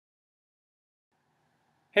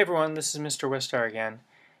Hey everyone, this is Mr. Wistar again.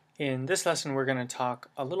 In this lesson we're going to talk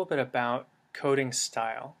a little bit about coding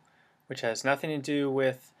style, which has nothing to do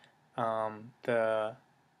with the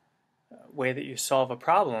way that you solve a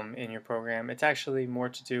problem in your program. It's actually more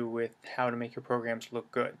to do with how to make your programs look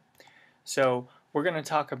good. So we're going to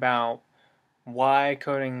talk about why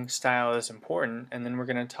coding style is important, and then we're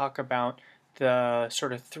going to talk about the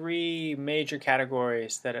sort of three major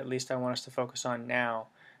categories that at least I want us to focus on now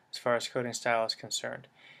as far as coding style is concerned.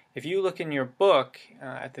 If you look in your book,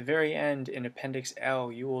 at the very end in Appendix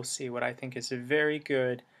L, you will see what I think is a very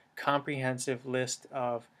good comprehensive list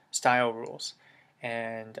of style rules.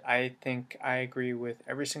 And I think I agree with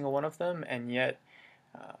every single one of them, and yet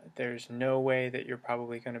there's no way that you're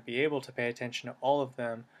probably going to be able to pay attention to all of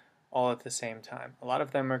them all at the same time. A lot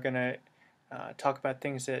of them are going to talk about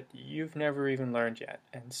things that you've never even learned yet.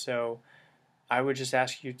 And so I would just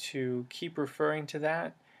ask you to keep referring to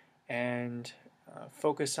that and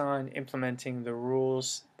focus on implementing the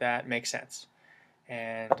rules that make sense,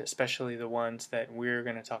 and especially the ones that we're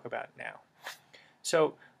going to talk about now.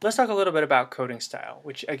 So let's talk a little bit about coding style,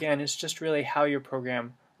 which again is just really how your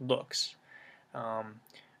program looks.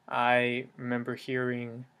 I remember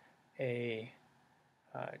hearing a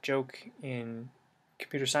joke in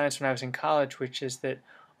computer science when I was in college, which is that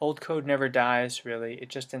old code never dies, really. It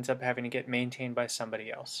just ends up having to get maintained by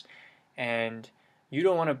somebody else. And you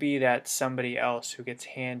don't want to be that somebody else who gets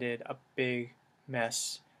handed a big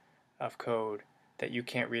mess of code that you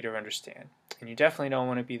can't read or understand. And you definitely don't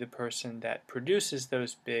want to be the person that produces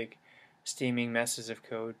those big steaming messes of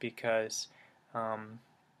code, because no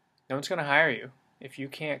one's going to hire you. If you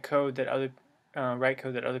can't write code that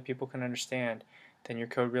other people can understand, then your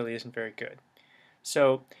code really isn't very good.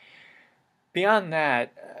 So beyond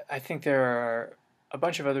that, I think there are a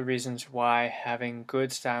bunch of other reasons why having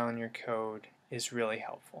good style in your code is really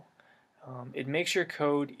helpful. It makes your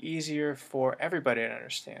code easier for everybody to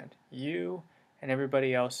understand. You and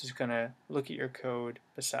everybody else is going to look at your code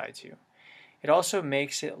besides you. It also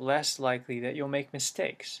makes it less likely that you'll make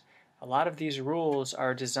mistakes. A lot of these rules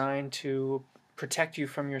are designed to protect you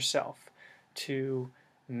from yourself, to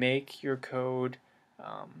make your code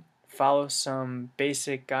follow some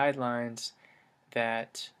basic guidelines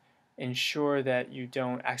that ensure that you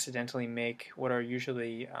don't accidentally make what are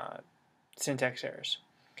usually syntax errors.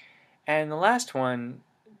 And the last one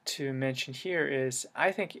to mention here is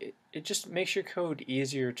I think it just makes your code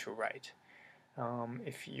easier to write.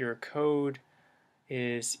 If your code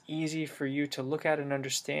is easy for you to look at and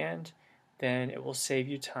understand, then it will save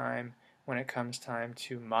you time when it comes time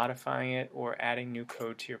to modifying it or adding new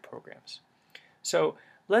code to your programs. So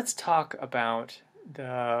let's talk about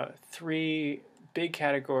the three big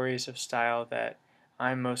categories of style that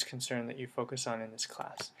I'm most concerned that you focus on in this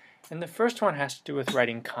class. And the first one has to do with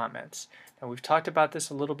writing comments. Now we've talked about this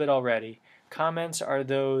a little bit already. Comments are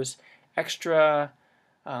those extra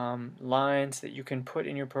lines that you can put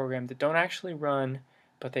in your program that don't actually run,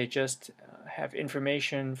 but they just have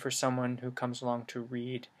information for someone who comes along to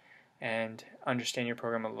read and understand your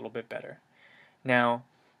program a little bit better. Now,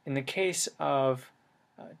 in the case of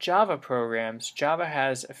Java programs, Java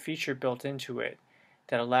has a feature built into it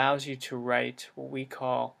that allows you to write what we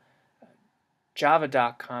call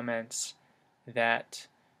JavaDoc comments that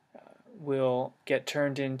will get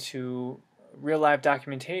turned into real live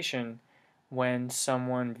documentation when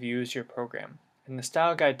someone views your program. And the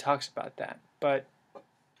style guide talks about that. But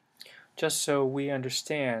just so we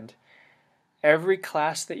understand, every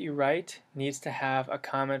class that you write needs to have a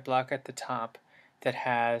comment block at the top that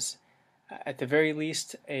has, at the very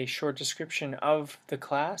least, a short description of the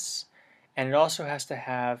class, and it also has to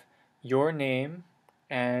have your name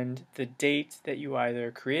and the date that you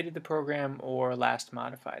either created the program or last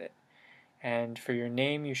modified it. And for your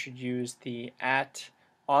name, you should use the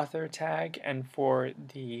 @author tag, and for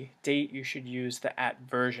the date, you should use the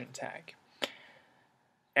 @version tag.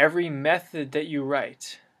 Every method that you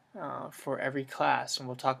write for every class, and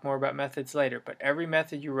we'll talk more about methods later, but every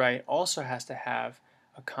method you write also has to have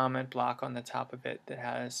a comment block on the top of it that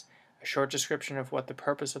has a short description of what the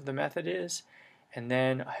purpose of the method is, and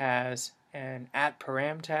then has an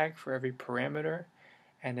 @param tag for every parameter,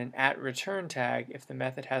 and an @return tag if the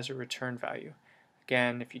method has a return value.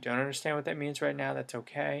 Again, if you don't understand what that means right now, that's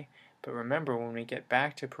okay, but remember when we get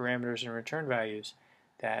back to parameters and return values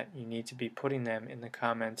that you need to be putting them in the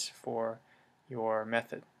comments for your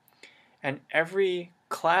method. And every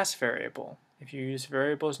class variable, if you use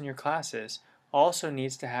variables in your classes, also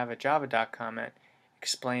needs to have a JavaDoc comment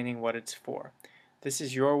explaining what it's for. This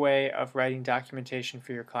is your way of writing documentation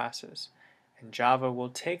for your classes. And Java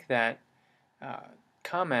will take that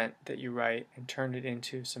comment that you write and turn it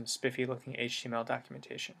into some spiffy looking HTML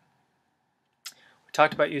documentation. We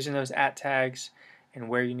talked about using those @ tags and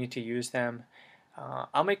where you need to use them.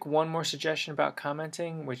 I'll make one more suggestion about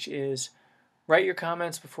commenting, which is write your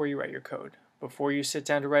comments before you write your code. Before you sit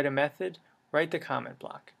down to write a method, write the comment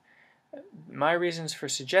block. My reasons for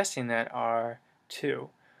suggesting that are two.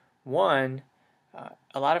 One,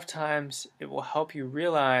 a lot of times it will help you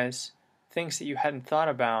realize things that you hadn't thought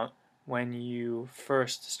about when you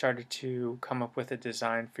first started to come up with a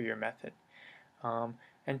design for your method.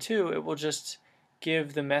 And two, it will just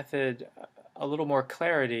give the method a little more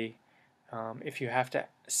clarity if you have to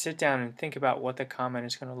sit down and think about what the comment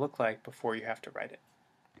is going to look like before you have to write it.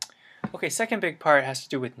 Okay, second big part has to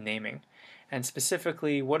do with naming, and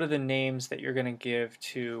specifically what are the names that you're going to give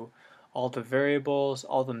to all the variables,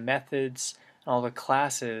 all the methods, and all the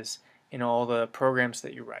classes in all the programs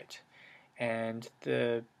that you write. And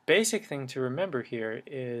the basic thing to remember here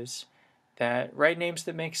is that write names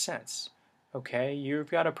that make sense. Okay, you've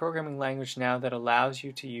got a programming language now that allows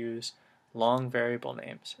you to use long variable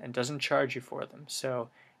names and doesn't charge you for them. So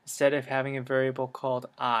instead of having a variable called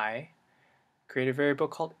I, create a variable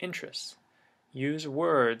called interest. Use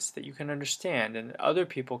words that you can understand and that other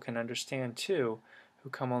people can understand too who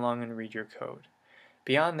come along and read your code.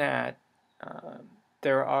 Beyond that,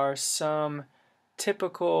 there are some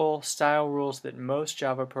typical style rules that most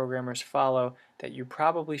Java programmers follow that you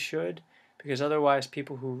probably should, because otherwise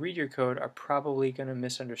people who read your code are probably going to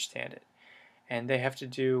misunderstand it. And they have to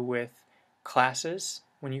do with classes.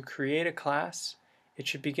 When you create a class, it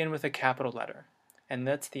should begin with a capital letter. And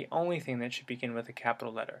that's the only thing that should begin with a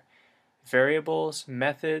capital letter. Variables,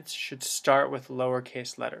 methods should start with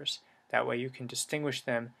lowercase letters. That way you can distinguish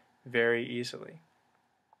them very easily.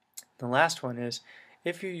 The last one is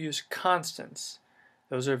if you use constants.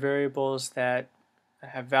 Those are variables that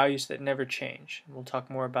have values that never change. We'll talk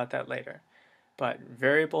more about that later. But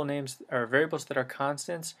variable names or variables that are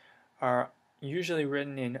constants are usually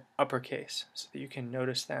written in uppercase so that you can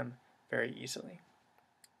notice them very easily.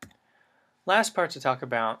 Last part to talk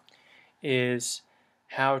about is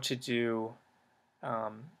how to do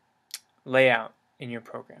layout in your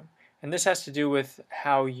program. And this has to do with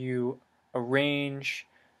how you arrange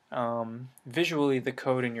visually the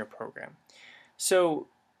code in your program. So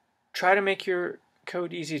try to make your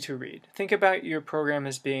code easy to read. Think about your program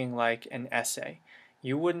as being like an essay.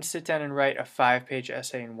 You wouldn't sit down and write a 5-page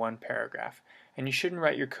essay in one paragraph, and you shouldn't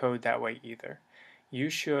write your code that way either. You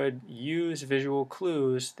should use visual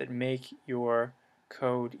clues that make your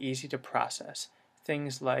code easy to process.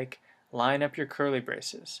 Things like line up your curly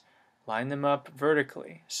braces, line them up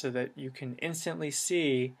vertically so that you can instantly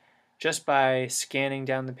see just by scanning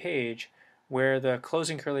down the page where the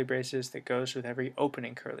closing curly brace is that goes with every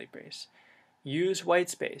opening curly brace. Use white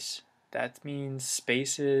space. That means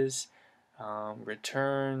spaces,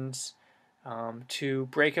 returns, to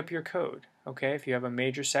break up your code. Okay, if you have a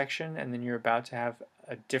major section and then you're about to have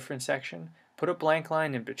a different section, put a blank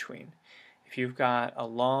line in between. If you've got a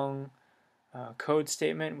long code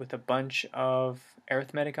statement with a bunch of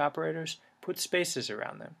arithmetic operators, put spaces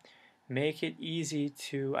around them. Make it easy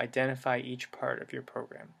to identify each part of your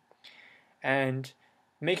program. And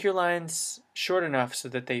make your lines short enough so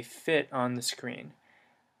that they fit on the screen.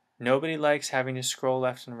 Nobody likes having to scroll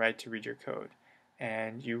left and right to read your code.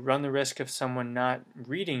 And you run the risk of someone not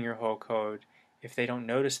reading your whole code if they don't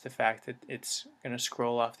notice the fact that it's going to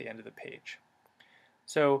scroll off the end of the page.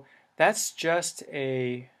 So that's just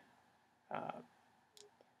a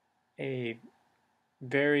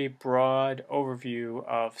very broad overview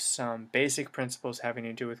of some basic principles having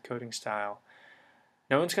to do with coding style.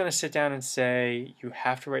 No one's going to sit down and say you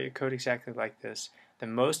have to write your code exactly like this. The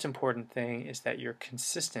most important thing is that you're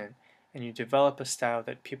consistent and you develop a style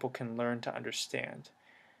that people can learn to understand,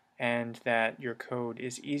 and that your code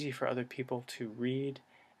is easy for other people to read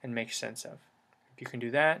and make sense of. If you can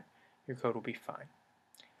do that, your code will be fine.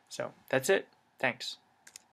 So that's it. Thanks.